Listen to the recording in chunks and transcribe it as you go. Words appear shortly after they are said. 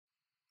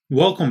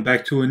Welcome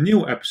back to a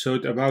new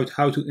episode about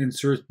how to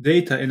insert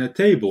data in a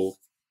table.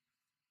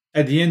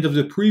 At the end of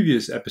the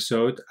previous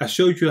episode, I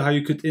showed you how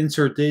you could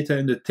insert data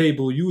in the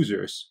table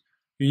users.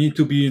 You need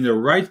to be in the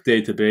right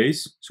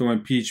database, so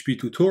in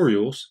PHP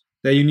tutorials,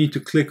 then you need to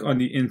click on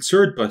the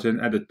insert button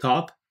at the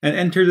top and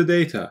enter the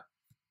data.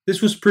 This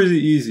was pretty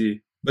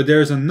easy, but there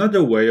is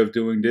another way of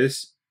doing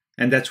this,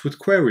 and that's with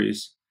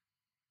queries.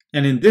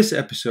 And in this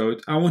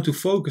episode, I want to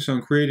focus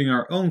on creating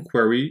our own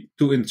query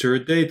to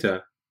insert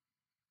data.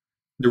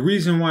 The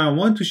reason why I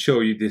want to show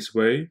you this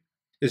way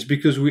is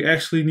because we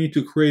actually need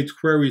to create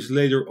queries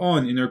later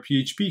on in our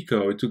PHP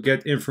code to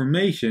get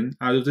information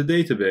out of the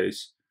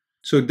database.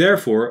 So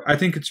therefore, I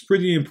think it's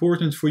pretty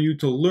important for you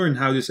to learn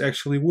how this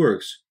actually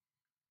works.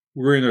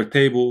 We're in our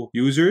table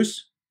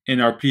users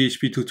in our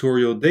PHP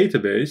tutorial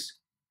database,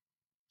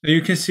 and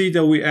you can see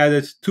that we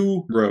added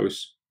 2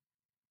 rows.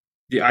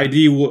 The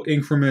ID will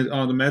increment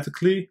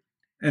automatically,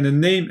 and the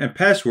name and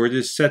password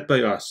is set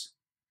by us.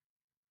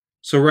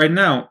 So right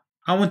now,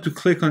 I want to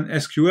click on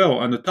SQL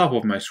on the top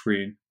of my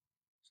screen.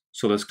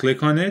 So let's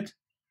click on it.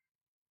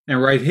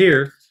 And right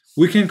here,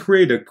 we can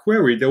create a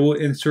query that will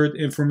insert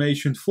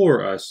information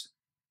for us.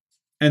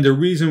 And the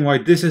reason why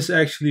this is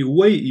actually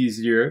way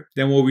easier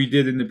than what we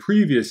did in the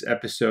previous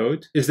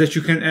episode is that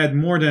you can add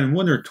more than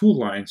 1 or 2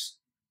 lines.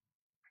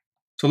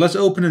 So let's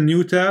open a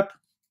new tab.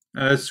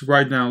 Let's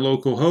write down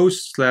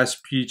localhost /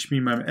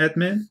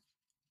 phpMyAdmin.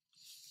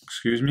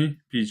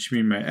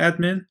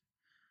 phpMyAdmin.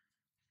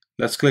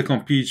 Let's click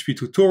on PHP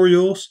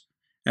tutorials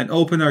and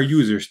open our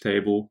users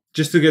table,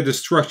 just to get the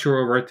structure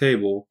of our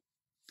table.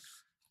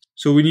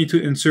 So we need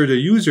to insert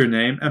a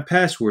username and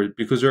password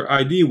because our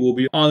ID will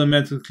be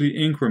automatically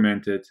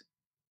incremented.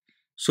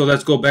 So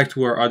let's go back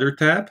to our other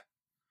tab.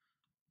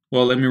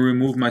 Well, let me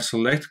remove my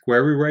select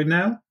query right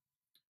now.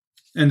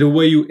 And the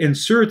way you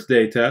insert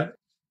data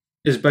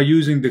is by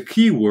using the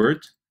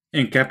keyword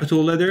in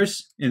capital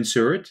letters,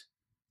 insert,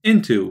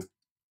 into.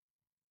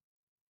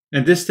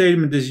 And this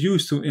statement is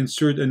used to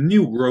insert a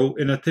new row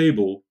in a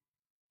table.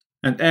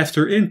 And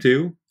after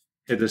into,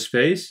 hit a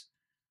space.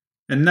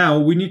 And now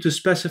we need to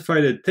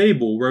specify the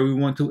table where we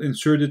want to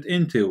insert it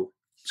into.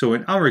 So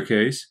in our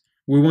case,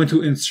 we want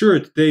to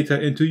insert data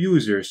into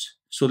users.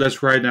 So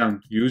let's write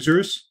down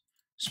users,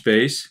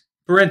 space,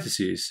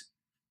 parentheses.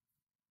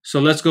 So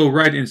let's go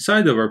right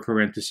inside of our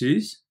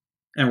parentheses.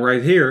 And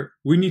right here,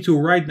 we need to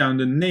write down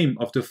the name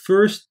of the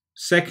first,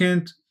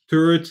 second,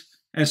 third,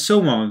 and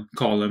so on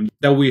column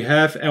that we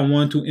have and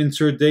want to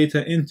insert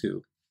data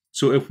into.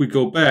 So if we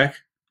go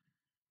back,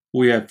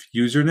 we have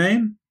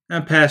username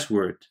and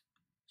password.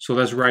 So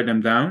let's write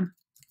them down.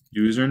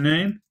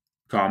 Username,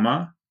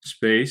 comma,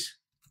 space,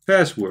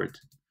 password.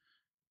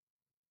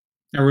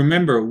 And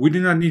remember, we do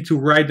not need to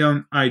write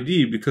down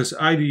ID because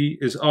ID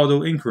is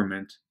auto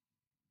increment.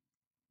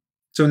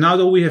 So now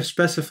that we have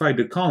specified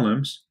the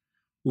columns,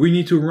 we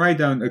need to write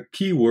down a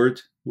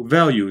keyword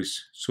values.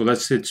 So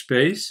let's hit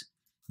space,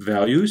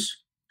 values,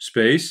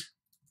 space,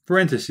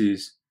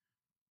 parentheses.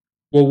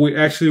 What we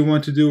actually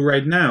want to do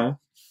right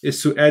now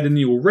is to add a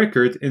new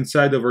record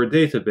inside of our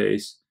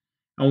database.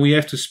 And we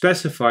have to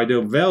specify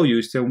the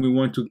values that we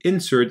want to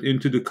insert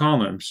into the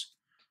columns.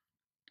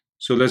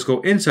 So let's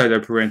go inside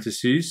our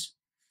parentheses.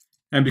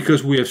 And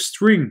because we have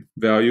string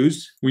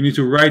values, we need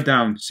to write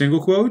down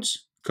single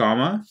quotes,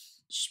 comma,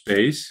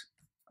 space,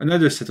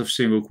 another set of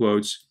single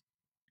quotes.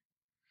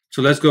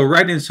 So let's go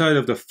right inside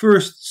of the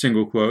first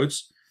single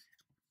quotes.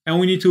 And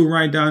we need to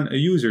write down a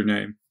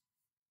username.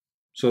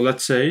 So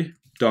let's say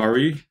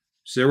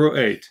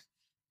Dari08.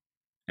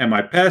 And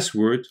my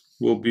password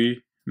will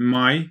be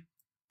myPWD.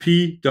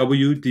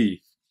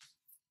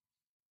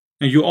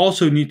 And you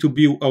also need to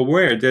be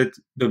aware that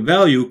the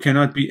value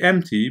cannot be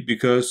empty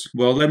because,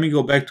 well, let me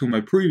go back to my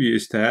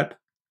previous tab.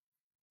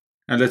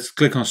 And let's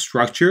click on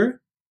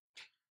structure.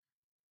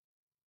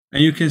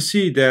 And you can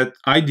see that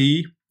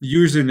ID,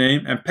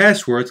 username, and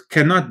password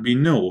cannot be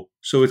null.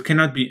 So it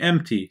cannot be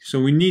empty.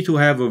 So we need to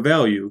have a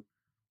value.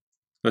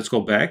 Let's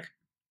go back.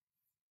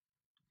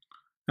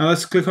 Now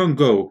let's click on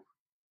Go.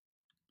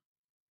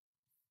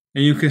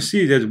 And you can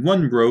see that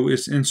 1 row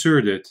is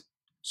inserted.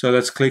 So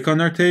let's click on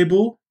our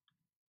table.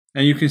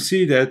 And you can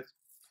see that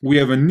we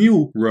have a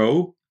new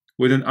row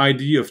with an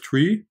ID of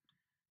 3,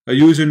 a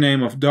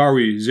username of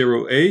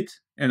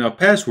Dari08, and a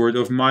password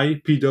of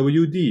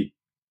myPWD.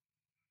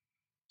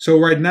 So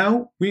right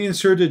now, we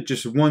inserted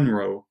just 1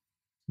 row.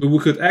 But we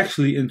could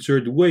actually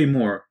insert way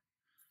more.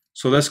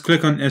 So let's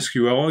click on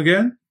SQL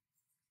again.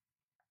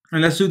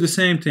 And let's do the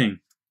same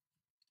thing.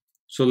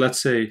 So let's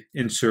say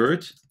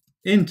insert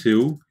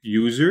into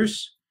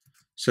users,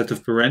 set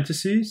of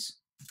parentheses,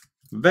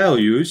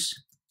 values,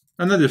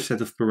 another set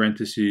of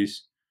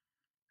parentheses.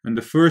 And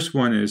the first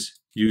one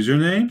is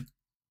username,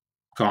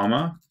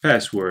 comma,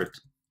 password.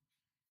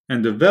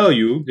 And the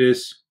value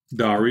is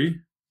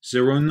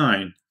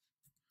Dari09,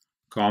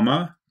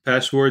 comma,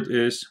 password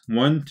is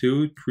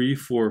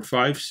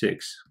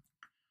 123456.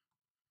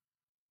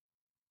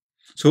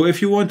 So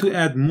if you want to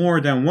add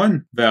more than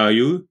 1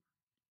 value,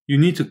 you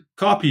need to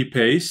copy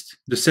paste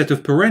the set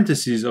of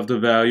parentheses of the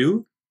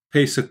value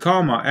paste a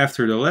comma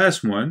after the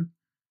last one,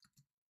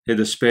 hit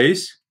a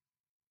space,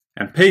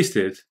 and paste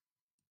it.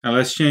 And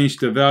let's change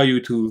the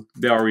value to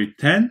diary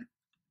 10,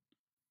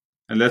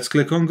 and let's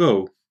click on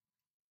Go.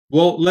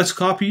 Well, let's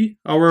copy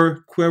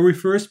our query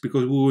first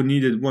because we will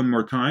need it one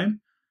more time.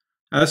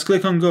 And let's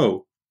click on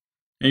Go.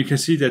 And you can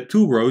see that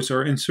 2 rows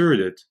are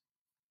inserted.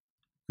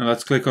 Now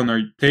let's click on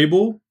our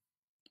table,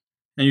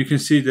 and you can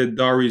see that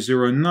diary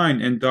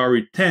 09 and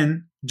diary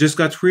 10 just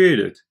got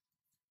created.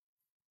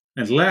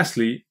 And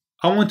lastly,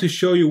 I want to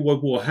show you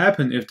what will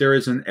happen if there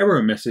is an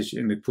error message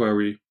in the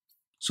query.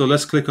 So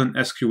let's click on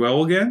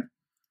SQL again.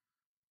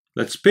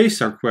 Let's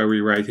paste our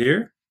query right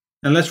here.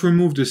 And let's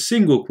remove the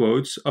single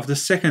quotes of the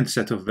second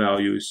set of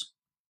values.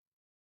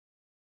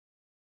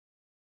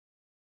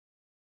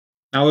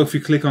 Now if we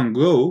click on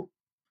Go,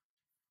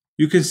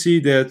 you can see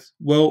that,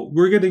 well,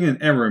 we're getting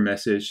an error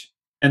message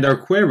and our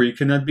query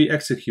cannot be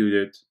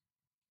executed.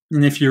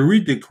 And if you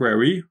read the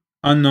query,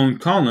 unknown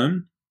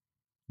column,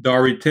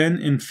 diary 10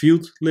 in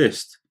field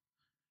list.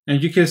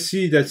 And you can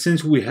see that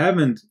since we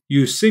haven't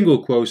used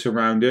single quotes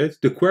around it,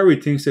 the query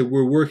thinks that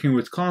we're working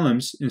with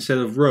columns instead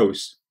of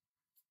rows.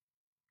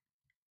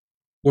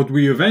 What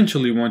we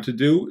eventually want to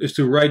do is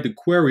to write the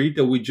query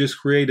that we just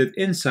created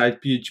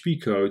inside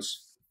PHP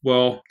codes.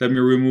 Well, let me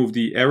remove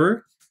the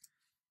error.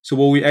 So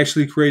what we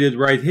actually created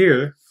right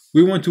here,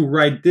 we want to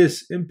write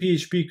this in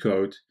PHP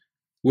code,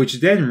 which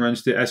then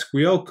runs the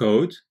SQL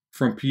code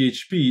from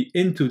PHP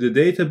into the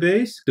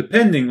database,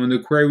 depending on the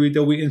query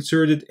that we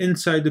inserted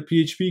inside the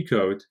PHP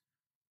code.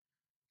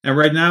 And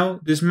right now,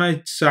 this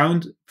might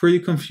sound pretty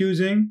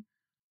confusing,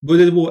 but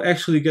it will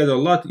actually get a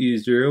lot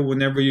easier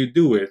whenever you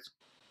do it.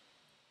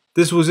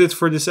 This was it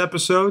for this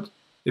episode.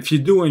 If you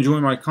do enjoy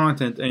my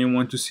content and you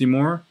want to see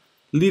more,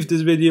 leave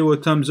this video a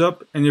thumbs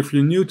up, and if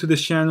you're new to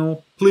this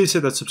channel, please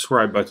hit that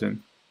subscribe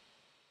button.